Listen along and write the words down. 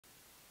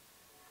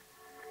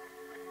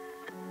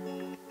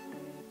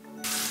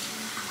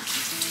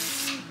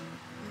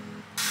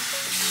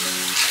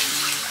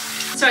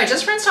So I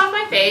just rinsed off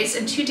my face,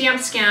 and to damp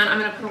skin, I'm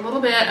gonna put a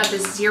little bit of the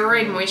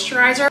Zeroid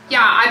moisturizer.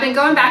 Yeah, I've been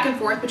going back and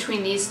forth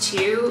between these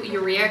two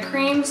UREA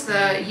creams,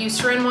 the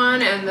Eucerin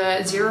one and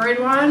the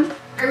Zeroid one.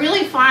 I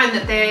really find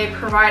that they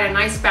provide a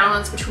nice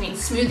balance between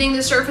smoothing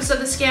the surface of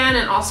the skin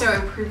and also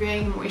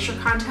improving moisture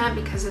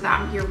content because of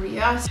that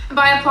urea. And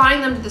by applying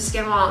them to the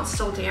skin while it's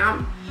still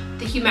damp,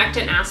 the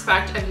humectant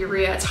aspect of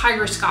urea, it's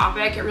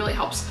hygroscopic. It really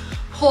helps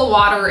pull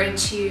water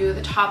into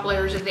the top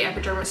layers of the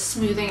epidermis,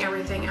 smoothing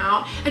everything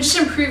out and just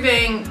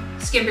improving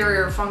skin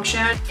barrier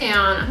function. And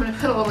I'm gonna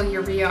put a little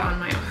urea on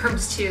my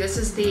arms too. This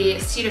is the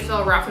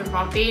Cetaphil Rough and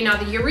Bumpy. Now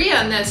the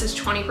urea in this is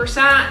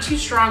 20%, too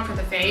strong for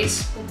the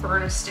face, will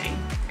burn a sting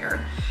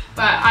there.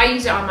 But I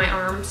use it on my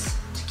arms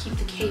to keep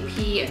the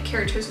KP,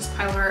 keratosis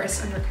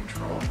pilaris, under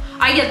control.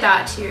 I get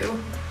that too.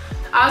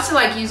 I also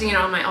like using it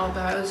on my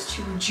elbows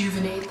to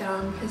rejuvenate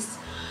them because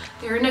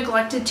they're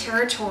neglected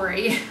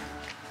territory.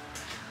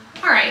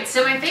 All right,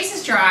 so my face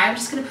is dry. I'm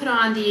just gonna put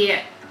on the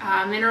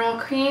mineral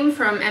cream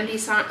from MD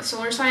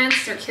Solar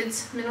Science, their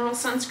kids mineral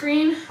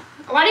sunscreen.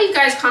 A lot of you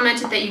guys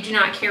commented that you do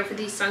not care for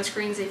these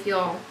sunscreens. They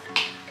feel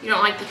you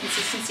don't like the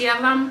consistency of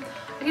them.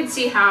 I can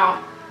see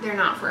how they're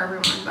not for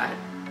everyone, but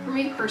for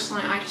me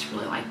personally, I just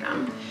really like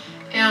them.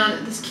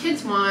 And this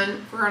kids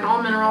one, for an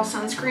all mineral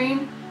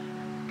sunscreen,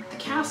 the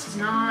cast is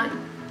not,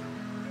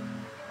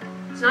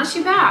 it's not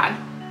too bad.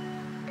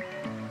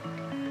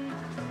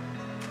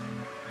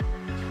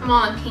 I'm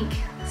all in pink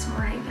this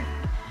morning.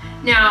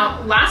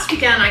 Now, last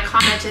weekend I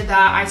commented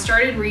that I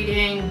started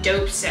reading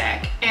Dope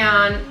Sick,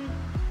 and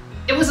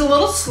it was a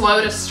little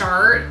slow to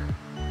start.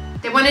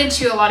 They went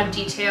into a lot of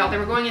detail. They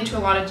were going into a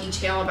lot of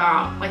detail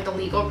about like the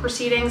legal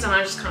proceedings, and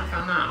I just kind of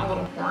found that a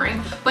little boring.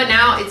 But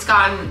now it's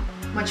gotten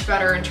much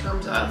better in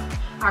terms of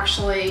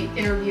actually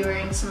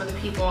interviewing some of the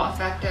people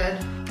affected.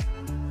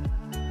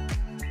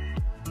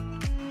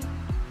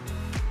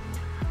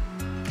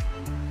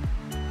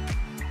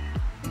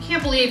 I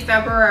can't believe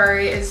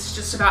February is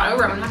just about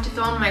over. I'm gonna have to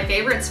film my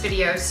favorites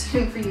video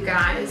soon for you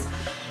guys.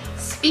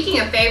 Speaking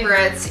of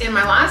favorites, in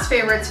my last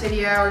favorites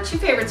video, or two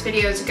favorites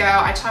videos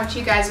ago, I talked to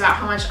you guys about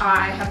how much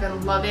I have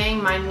been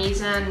loving my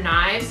Misen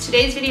knives.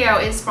 Today's video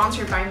is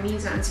sponsored by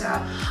Misen, so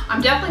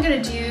I'm definitely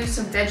gonna do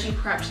some veggie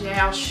prep today.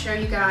 I'll show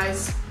you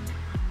guys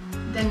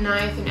the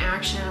knife in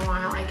action and why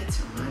I like it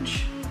so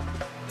much.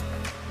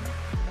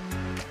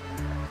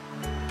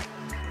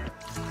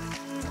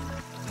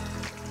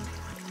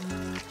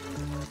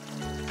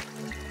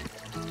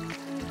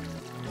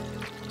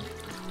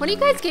 One of you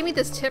guys gave me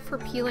this tip for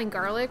peeling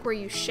garlic where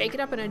you shake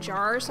it up in a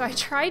jar, so I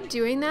tried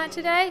doing that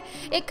today.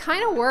 It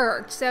kind of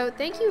worked, so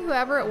thank you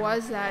whoever it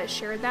was that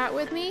shared that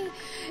with me.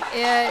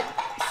 It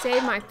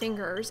saved my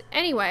fingers.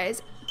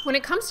 Anyways, when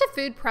it comes to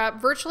food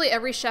prep, virtually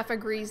every chef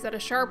agrees that a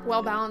sharp,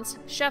 well-balanced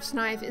chef's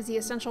knife is the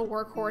essential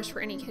workhorse for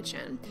any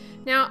kitchen.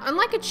 Now,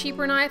 unlike a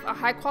cheaper knife, a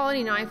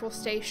high-quality knife will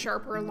stay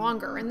sharper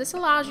longer, and this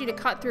allows you to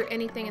cut through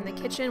anything in the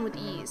kitchen with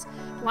ease,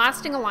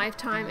 lasting a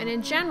lifetime, and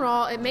in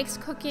general, it makes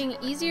cooking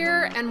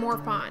easier and more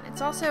fun.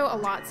 It's also a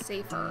lot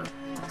safer.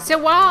 So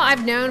while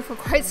I've known for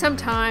quite some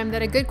time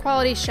that a good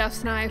quality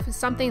chef's knife is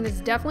something that's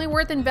definitely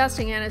worth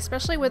investing in,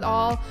 especially with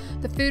all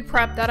the food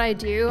prep that I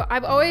do,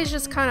 I've always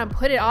just kind of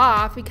put it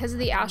off because of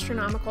the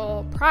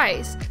astronomical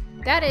price.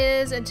 That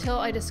is until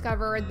I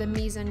discovered the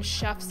Misen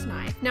chef's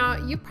knife. Now,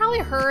 you've probably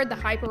heard the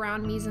hype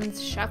around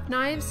Misen's chef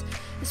knives,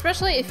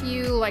 especially if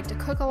you like to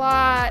cook a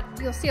lot.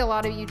 You'll see a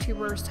lot of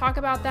YouTubers talk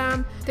about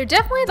them. They're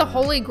definitely the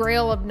holy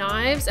grail of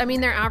knives. I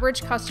mean, their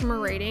average customer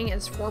rating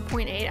is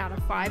 4.8 out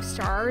of 5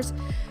 stars,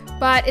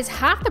 but it's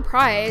half the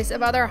price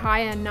of other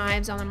high-end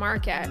knives on the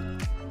market.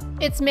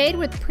 It's made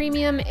with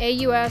premium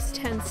AUS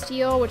 10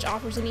 steel, which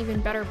offers an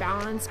even better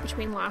balance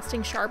between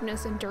lasting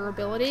sharpness and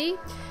durability.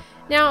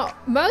 Now,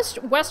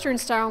 most Western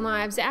style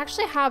knives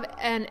actually have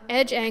an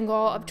edge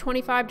angle of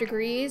 25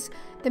 degrees.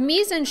 The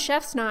Misen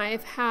chef's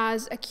knife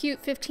has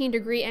acute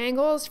 15-degree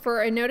angles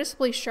for a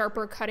noticeably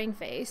sharper cutting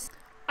face.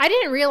 I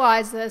didn't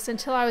realize this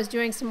until I was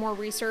doing some more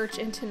research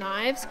into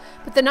knives,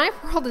 but the knife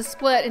world is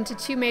split into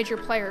two major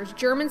players: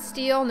 German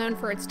steel, known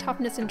for its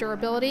toughness and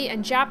durability,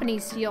 and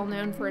Japanese steel,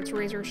 known for its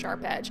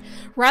razor-sharp edge.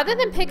 Rather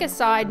than pick a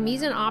side,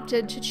 Misen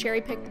opted to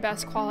cherry-pick the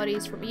best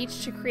qualities from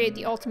each to create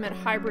the ultimate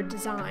hybrid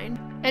design.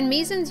 And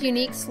Misen's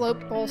unique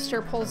slope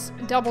bolster pulls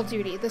double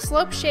duty. The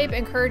slope shape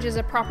encourages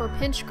a proper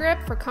pinch grip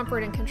for comfort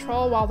and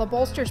control, while the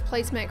bolster's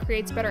placement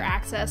creates better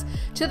access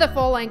to the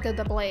full length of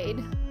the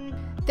blade.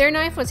 Their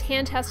knife was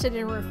hand-tested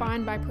and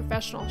refined by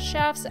professional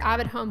chefs,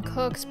 avid home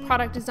cooks,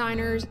 product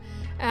designers,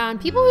 and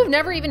people who've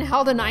never even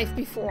held a knife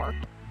before.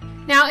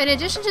 Now, in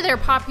addition to their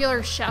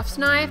popular chef's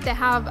knife, they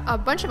have a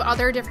bunch of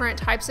other different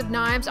types of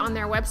knives on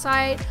their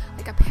website,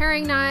 like a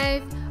paring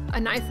knife, a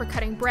knife for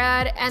cutting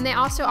bread, and they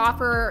also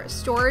offer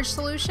storage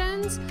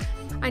solutions.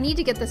 I need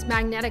to get this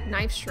magnetic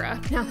knife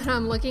strip now that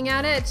I'm looking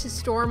at it to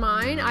store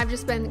mine. I've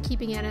just been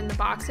keeping it in the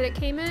box that it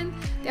came in.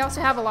 They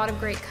also have a lot of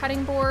great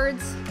cutting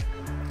boards.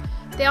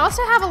 They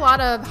also have a lot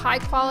of high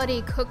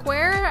quality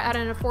cookware at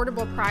an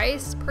affordable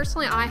price.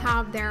 Personally, I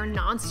have their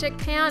nonstick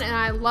pan and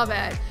I love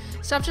it.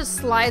 Stuff just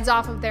slides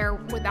off of there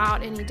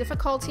without any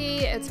difficulty.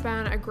 It's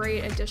been a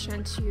great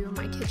addition to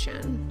my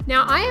kitchen.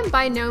 Now, I am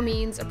by no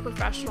means a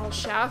professional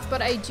chef,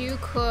 but I do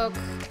cook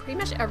pretty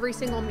much every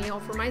single meal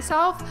for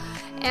myself.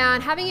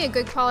 And having a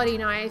good quality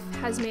knife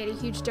has made a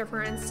huge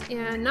difference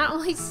in not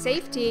only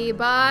safety,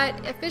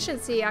 but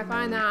efficiency. I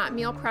find that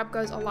meal prep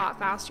goes a lot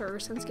faster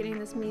since getting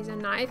this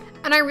Misen knife.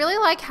 And I really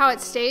like how it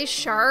stays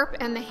sharp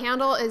and the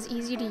handle is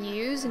easy to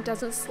use and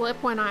doesn't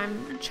slip when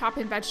I'm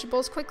chopping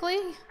vegetables quickly.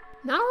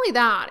 Not only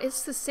that,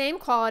 it's the same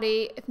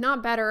quality, if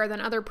not better, than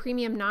other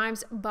premium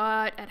knives,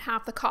 but at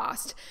half the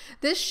cost.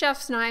 This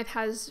chef's knife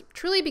has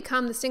truly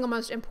become the single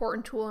most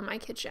important tool in my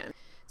kitchen.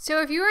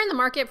 So if you are in the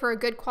market for a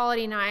good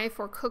quality knife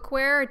or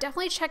cookware,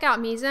 definitely check out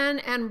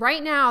Misen. And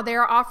right now they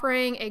are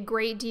offering a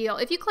great deal.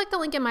 If you click the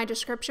link in my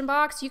description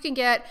box, you can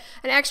get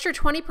an extra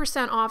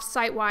 20% off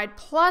site-wide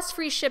plus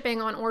free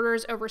shipping on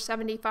orders over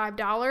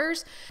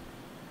 $75.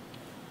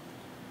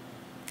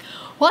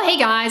 Well, hey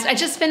guys, I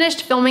just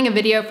finished filming a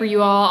video for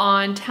you all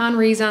on 10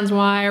 reasons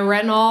why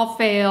retinol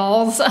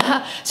fails.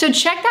 So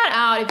check that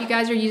out if you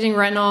guys are using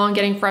retinol and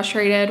getting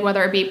frustrated,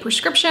 whether it be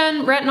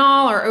prescription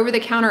retinol or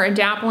over-the-counter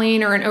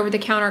adapalene or an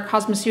over-the-counter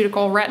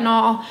cosmeceutical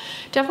retinol.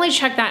 Definitely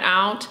check that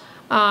out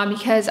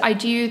because I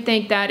do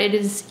think that it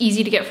is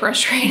easy to get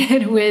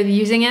frustrated with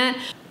using it.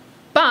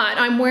 But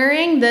I'm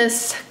wearing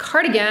this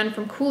cardigan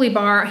from Coolie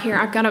Bar. Here,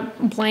 I've got a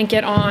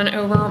blanket on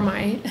over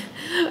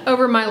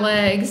my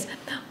legs.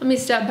 Let me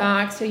step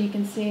back so you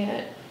can see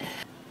it.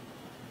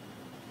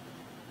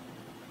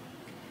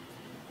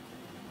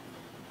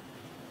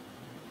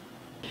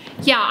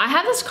 Yeah, I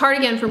have this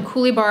cardigan from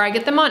Coolie Bar. I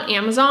get them on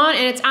Amazon,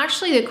 and it's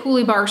actually the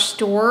Coolie Bar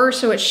store,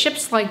 so it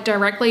ships like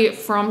directly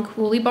from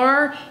Coolie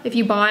Bar if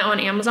you buy on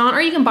Amazon,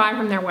 or you can buy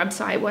from their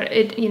website.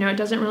 It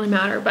doesn't really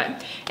matter.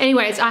 But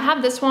anyways, I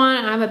have this one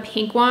and I have a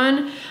pink one,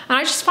 and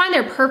I just find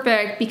they're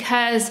perfect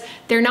because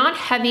they're not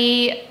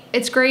heavy.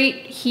 It's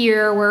great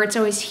here where it's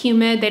always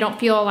humid. They don't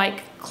feel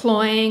like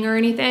cloying or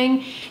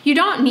anything. You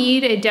don't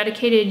need a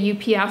dedicated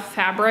UPF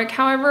fabric,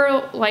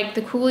 however, like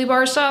the Coolie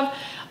Bar stuff.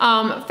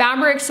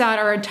 Fabrics that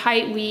are a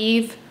tight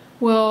weave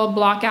will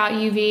block out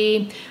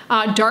UV.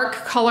 Dark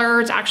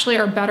colors actually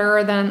are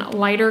better than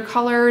lighter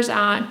colors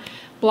at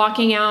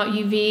blocking out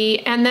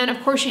UV. And then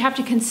of course you have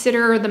to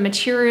consider the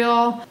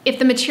material. If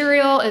the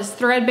material is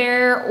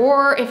threadbare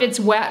or if it's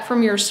wet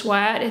from your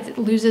sweat, it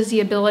loses the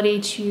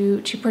ability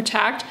to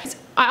protect.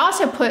 I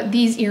also put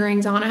these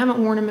earrings on. I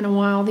haven't worn them in a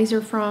while. These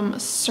are from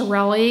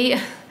Sorelli.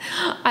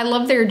 I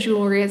love their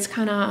jewelry. It's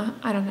kind of,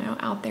 I don't know,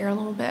 out there a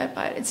little bit,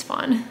 but it's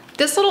fun.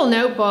 This little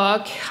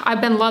notebook I've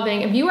been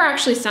loving. A viewer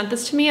actually sent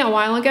this to me a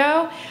while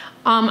ago.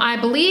 I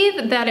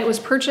believe that it was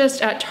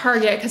purchased at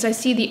Target because I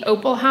see the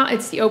Opal House,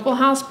 it's the Opal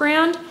House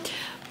brand.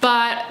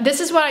 But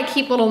this is what I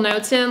keep little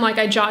notes in, like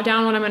I jot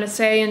down what I'm gonna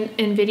say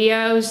in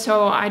videos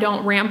so I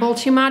don't ramble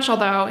too much,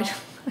 although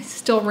I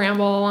still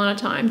ramble a lot of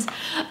times.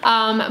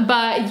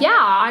 But yeah,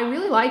 I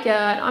really like it.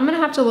 I'm gonna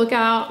have to look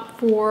out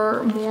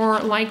for more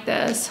like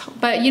this.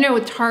 But you know,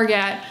 with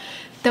Target,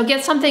 they'll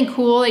get something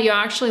cool that you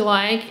actually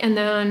like and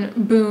then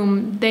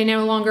boom, they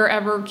no longer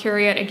ever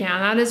carry it again.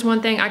 That is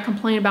one thing I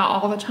complain about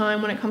all the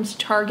time when it comes to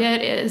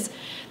Target is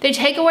they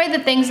take away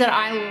the things that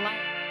I like.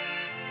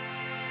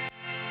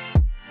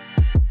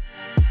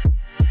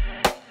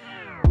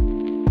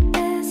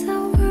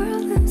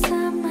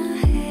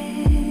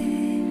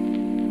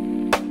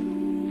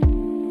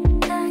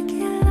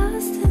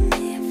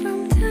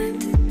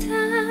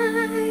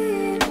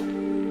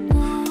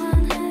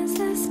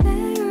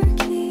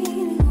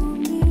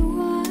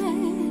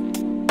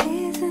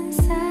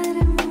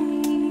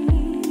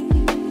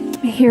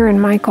 Here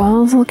in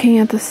Michael's looking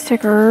at the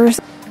stickers.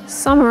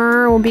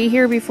 Summer will be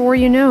here before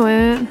you know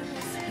it.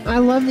 I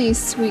love these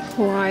sweet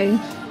kawaii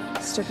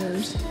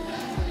stickers.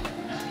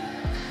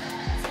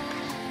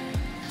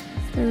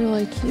 They're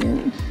really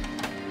cute.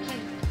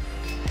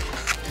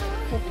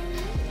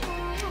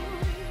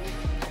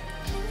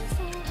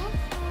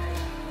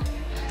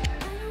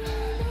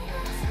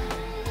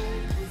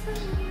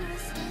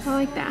 I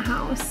like that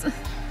house.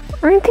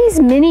 Aren't these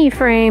mini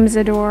frames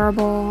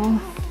adorable?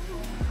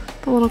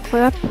 The little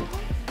clip.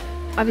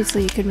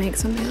 Obviously you could make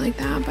something like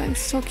that, but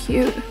it's still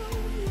cute.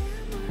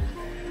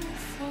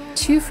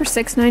 2 for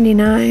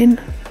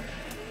 $6.99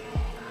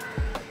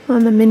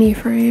 on the mini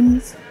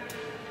frames.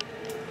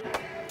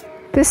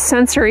 This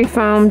sensory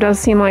foam does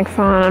seem like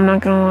fun, I'm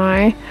not gonna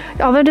lie.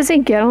 Although, does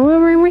it get all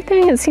over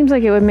everything? It seems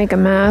like it would make a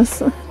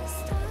mess.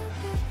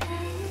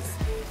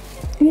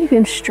 You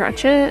can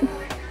stretch it.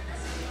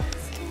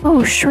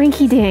 Oh,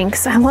 Shrinky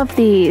Dinks. I love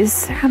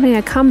these. They're having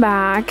a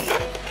comeback.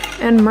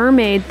 And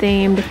mermaid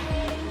themed.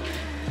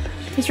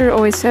 These are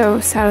always so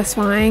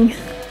satisfying.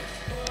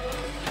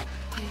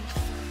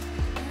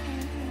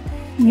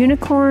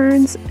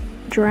 Unicorns,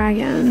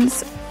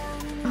 dragons.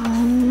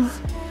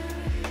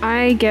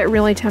 I get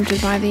really tempted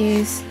by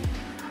these.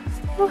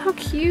 Oh, how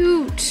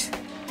cute.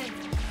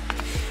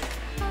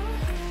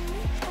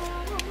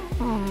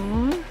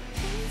 Aww.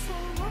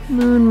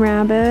 Moon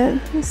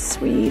rabbit, that's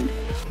sweet.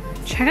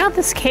 Check out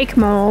this cake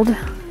mold.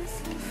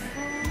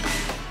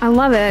 I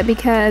love it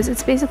because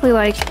it's basically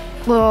like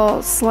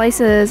little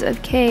slices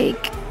of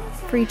cake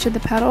for each of the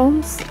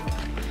petals.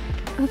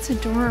 That's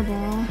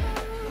adorable.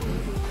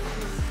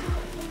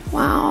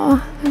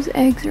 Wow, those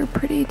eggs are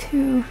pretty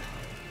too.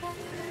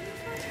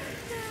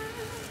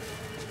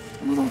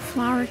 Little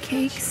flower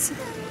cakes.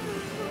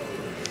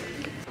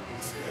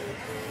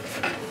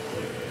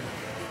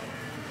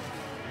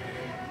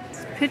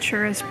 This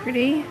picture is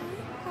pretty.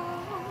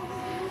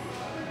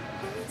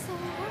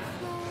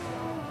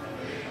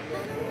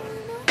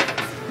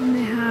 And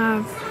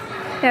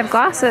they have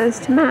glasses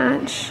to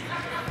match.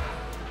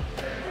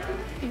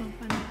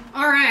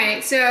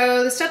 Alright,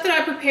 so the stuff that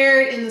I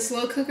prepared in the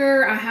slow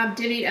cooker, I have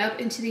divvied up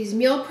into these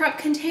meal prep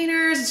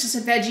containers. It's just a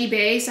veggie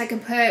base. I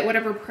can put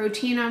whatever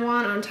protein I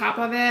want on top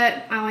of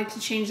it. I like to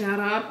change that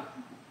up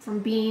from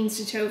beans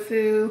to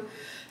tofu,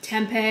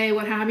 tempeh,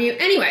 what have you.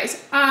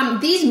 Anyways,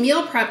 these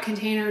meal prep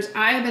containers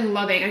I have been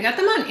loving. I got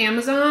them on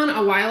Amazon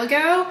a while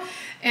ago,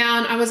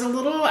 and I was a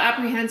little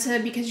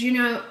apprehensive because, you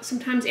know,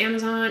 sometimes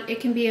Amazon, it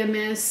can be a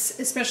miss,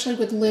 especially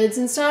with lids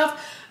and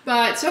stuff.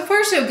 But so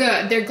far so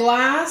good. They're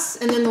glass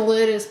and then the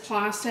lid is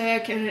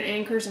plastic and it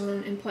anchors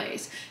on in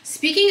place.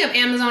 Speaking of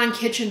Amazon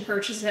kitchen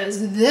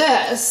purchases,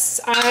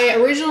 this I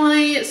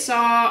originally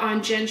saw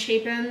on Jen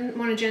Chapin,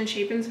 one of Jen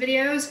Chapin's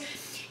videos.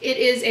 It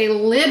is a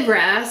lid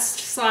rest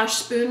 /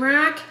 spoon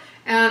rack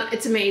and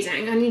it's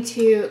amazing. I need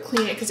to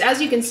clean it because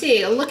as you can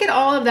see, look at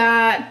all of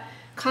that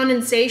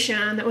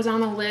condensation that was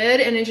on the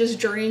lid and it just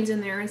drains in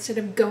there instead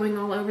of going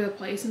all over the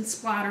place and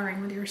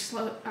splattering with your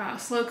slow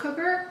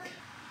cooker.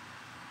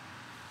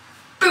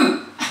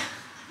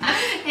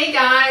 Hey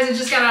guys, I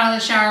just got out of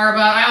the shower, but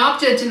I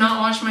opted to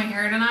not wash my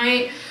hair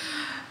tonight.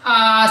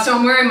 So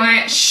I'm wearing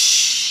my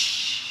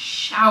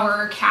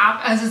shower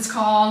cap, as it's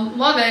called.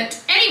 Love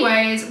it.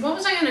 Anyways, what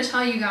was I going to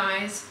tell you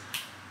guys?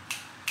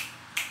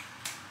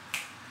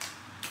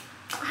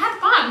 I had a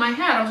thought in my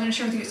head I was going to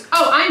share with you guys.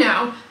 Oh, I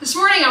know. This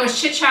morning I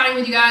was chit-chatting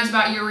with you guys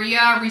about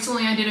UREA.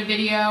 Recently I did a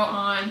video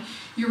on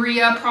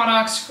UREA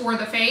products for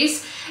the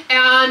face.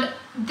 And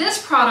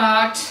this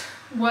product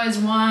was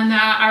one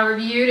that I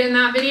reviewed in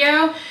that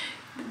video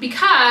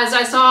because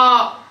I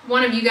saw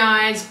one of you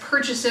guys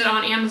purchase it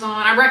on Amazon.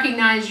 I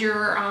recognized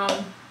your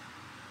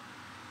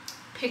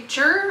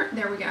picture,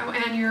 there we go,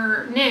 and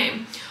your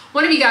name.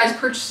 One of you guys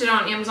purchased it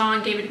on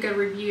Amazon, gave it a good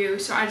review,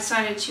 so I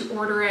decided to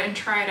order it and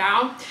try it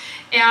out.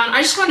 And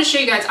I just wanted to show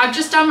you guys, I've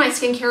just done my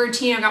skincare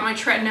routine, I got my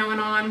tretinoin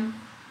on.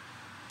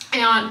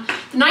 And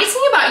the nice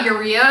thing about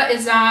UREA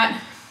is that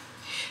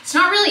it's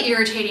not really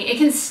irritating. It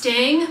can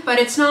sting, but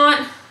it's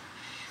not,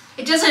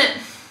 it doesn't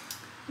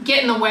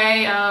get in the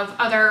way of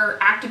other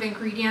active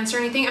ingredients or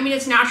anything. I mean,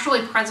 it's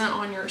naturally present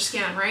on your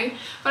skin, right?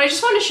 But I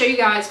just wanted to show you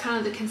guys kind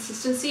of the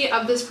consistency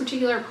of this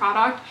particular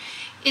product.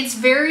 It's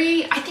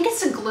very, I think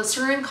it's the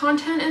glycerin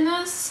content in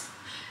this.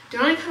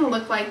 Don't I kind of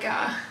look like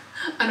an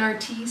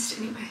artiste?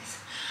 Anyways,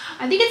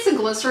 I think it's the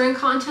glycerin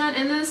content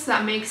in this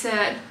that makes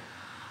it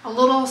a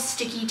little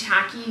sticky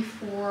tacky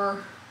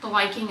for the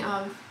liking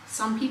of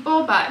some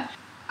people. But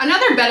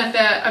another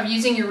benefit of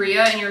using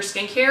UREA in your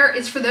skincare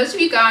is for those of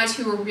you guys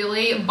who are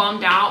really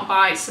bummed out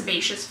by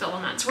sebaceous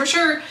filaments, which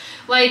are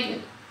like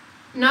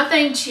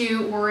nothing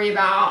to worry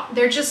about.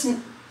 They're just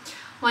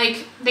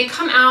like, they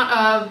come out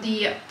of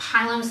the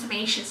pilum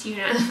sebaceous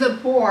unit, the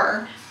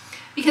pore,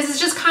 because it's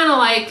just kind of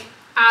like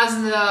as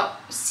the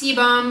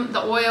sebum,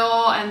 the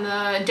oil, and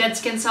the dead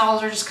skin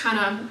cells are just kind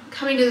of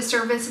coming to the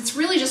surface, it's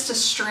really just a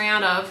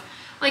strand of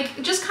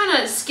like just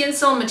kind of skin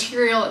cell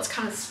material that's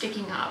kind of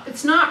sticking up.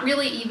 It's not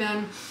really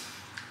even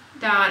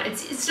that,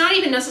 it's not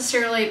even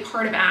necessarily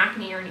part of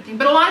acne or anything,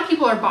 but a lot of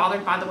people are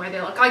bothered by the way they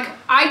look. Like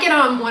I get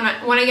them when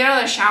I get out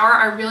of the shower,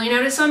 I really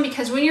notice them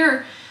because when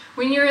you're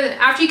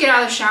after you get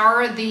out of the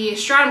shower, the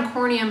stratum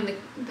corneum,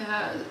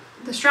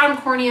 the stratum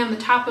corneum,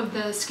 the top of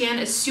the skin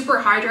is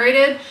super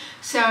hydrated,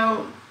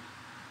 so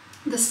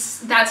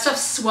that stuff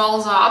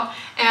swells up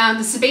and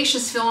the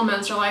sebaceous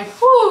filaments are like,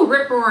 whoo,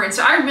 rip roaring.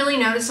 So I really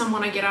notice them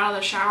when I get out of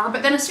the shower,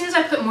 but then as soon as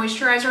I put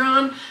moisturizer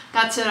on,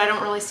 that's it, I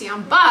don't really see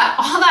them. But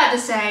all that to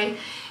say,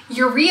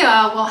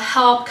 UREA will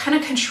help kind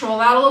of control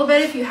that a little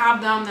bit if you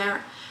have them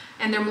there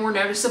and they're more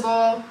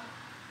noticeable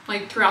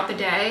like throughout the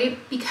day,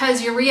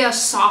 because UREA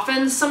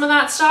softens some of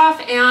that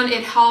stuff and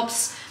it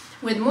helps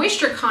with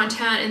moisture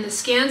content in the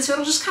skin, so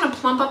it'll just kind of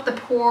plump up the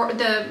pore,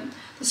 the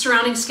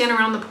surrounding skin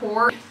around the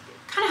pore. It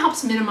kind of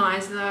helps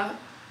minimize the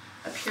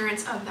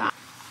appearance of that.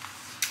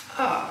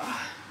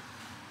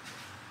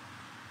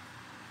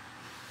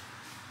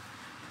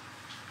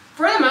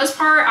 For the most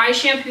part, I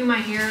shampoo my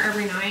hair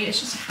every night.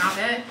 It's just a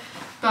habit.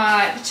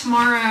 But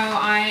tomorrow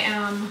I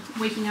am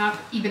waking up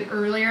even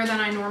earlier than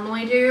I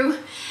normally do,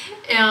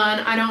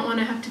 and I don't want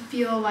to have to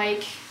feel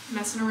like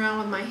messing around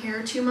with my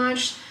hair too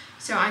much.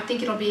 So I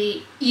think it'll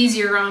be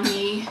easier on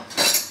me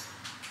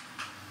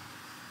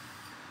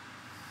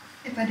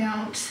if I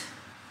don't.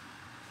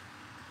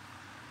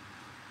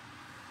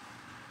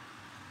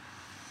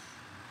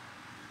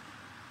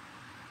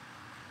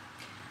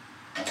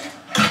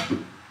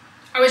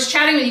 I was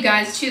chatting with you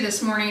guys too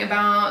this morning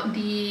about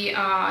the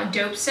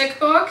Dope Sick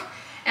book,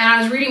 And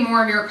I was reading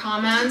more of your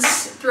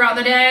comments throughout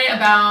the day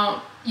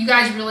about you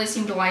guys really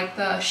seem to like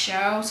the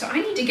show. So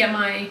I need to get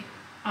my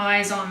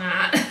eyes on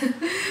that.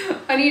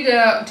 I need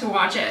to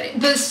watch it.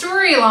 The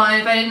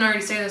storyline, if I didn't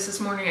already say this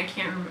morning, I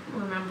can't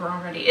remember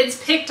already.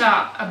 It's picked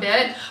up a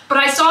bit, but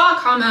I saw a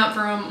comment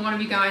from one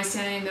of you guys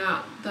saying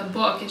that the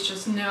book is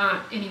just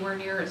not anywhere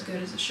near as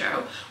good as the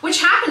show,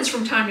 which happens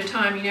from time to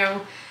time, you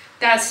know,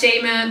 that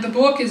statement, the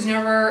book is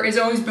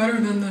always better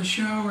than the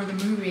show or the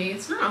movie.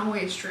 It's not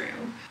always true.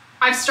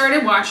 I've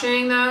started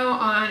watching, though,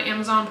 on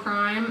Amazon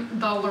Prime,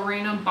 the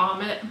Lorena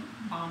Bobbitt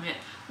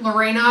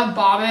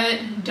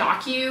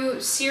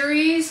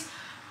docu-series,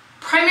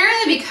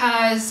 primarily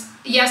because,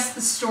 yes,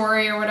 the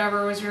story or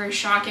whatever was very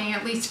shocking,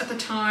 at least at the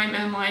time,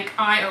 and like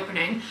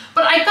eye-opening,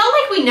 but I felt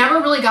like we never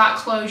really got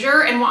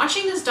closure. And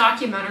watching this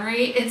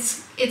documentary,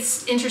 it's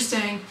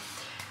interesting.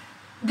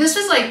 This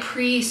was like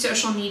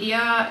pre-social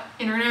media,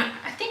 internet.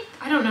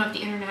 I don't know if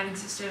the internet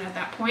existed at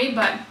that point,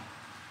 but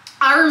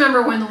I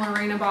remember when the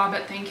Lorena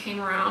Bobbitt thing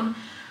came around,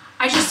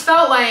 I just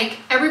felt like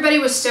everybody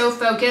was so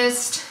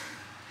focused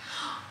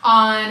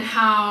on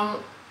how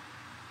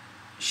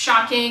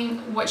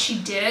shocking what she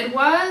did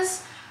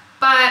was,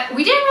 but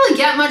we didn't really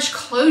get much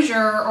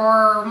closure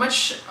or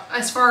much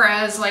as far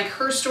as like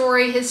her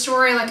story, his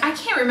story. Like, I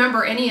can't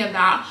remember any of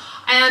that.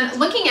 And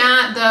looking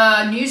at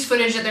the news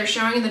footage that they're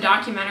showing in the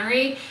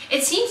documentary,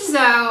 it seems as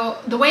though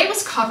the way it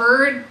was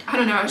covered, I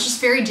don't know, it's just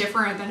very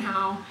different than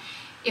how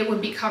it would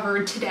be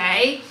covered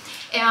today.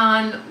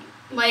 And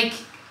like,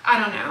 I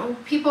don't know,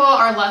 people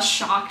are less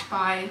shocked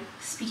by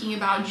speaking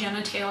about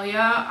genitalia.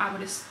 I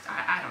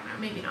don't know,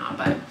 maybe not,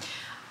 but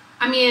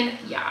I mean,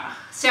 yeah.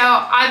 So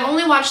I've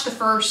only watched the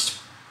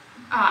first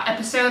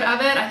episode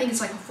of it. I think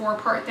it's like a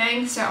 4-part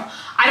thing. So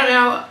I don't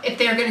know if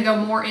they're gonna go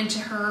more into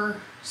her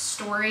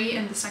story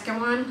in the second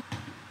one.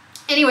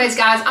 Anyways,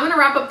 guys, I'm gonna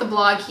wrap up the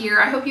vlog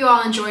here. I hope you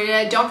all enjoyed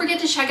it. Don't forget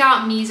to check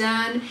out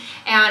Mizan.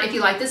 And if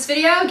you like this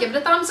video, give it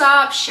a thumbs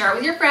up, share it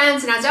with your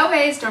friends, and as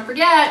always, don't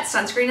forget,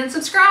 sunscreen and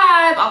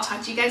subscribe. I'll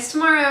talk to you guys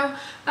tomorrow.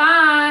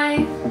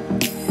 Bye.